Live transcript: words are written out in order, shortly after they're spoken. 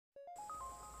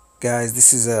Guys,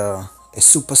 this is a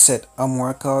superset arm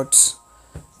workout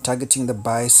targeting the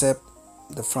bicep,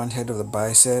 the front head of the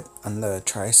bicep and the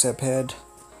tricep head.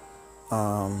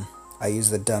 I use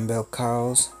the dumbbell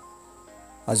curls.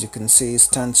 As you can see,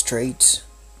 stand straight,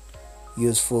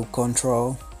 use full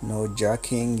control, no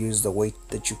jerking, use the weight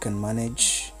that you can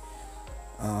manage,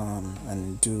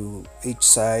 and do each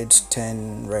side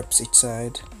 10 reps each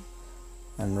side,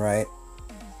 and right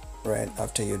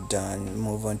after you're done,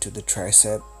 move on to the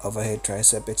overhead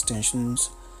tricep extensions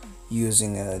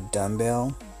using a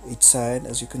dumbbell each side.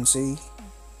 As you can see,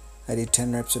 I did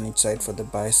 10 reps on each side for the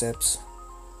biceps.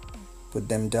 Put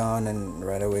them down and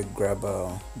right away grab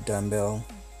a dumbbell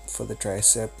for the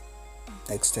tricep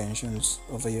extensions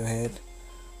over your head.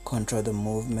 Control the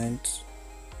movement,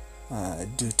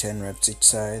 do 10 reps each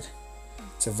side.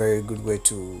 It's a very good way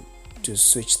to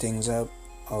switch things up,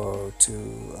 or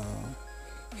to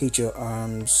hit your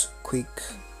arms quick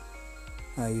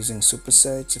using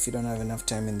supersets if you don't have enough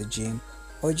time in the gym,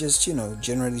 or just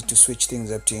generally to switch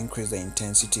things up to increase the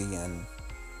intensity, and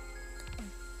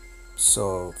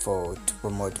so to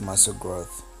promote muscle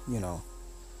growth.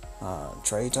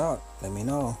 Try it out. Let me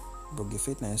know. Boogie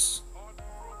Fitness.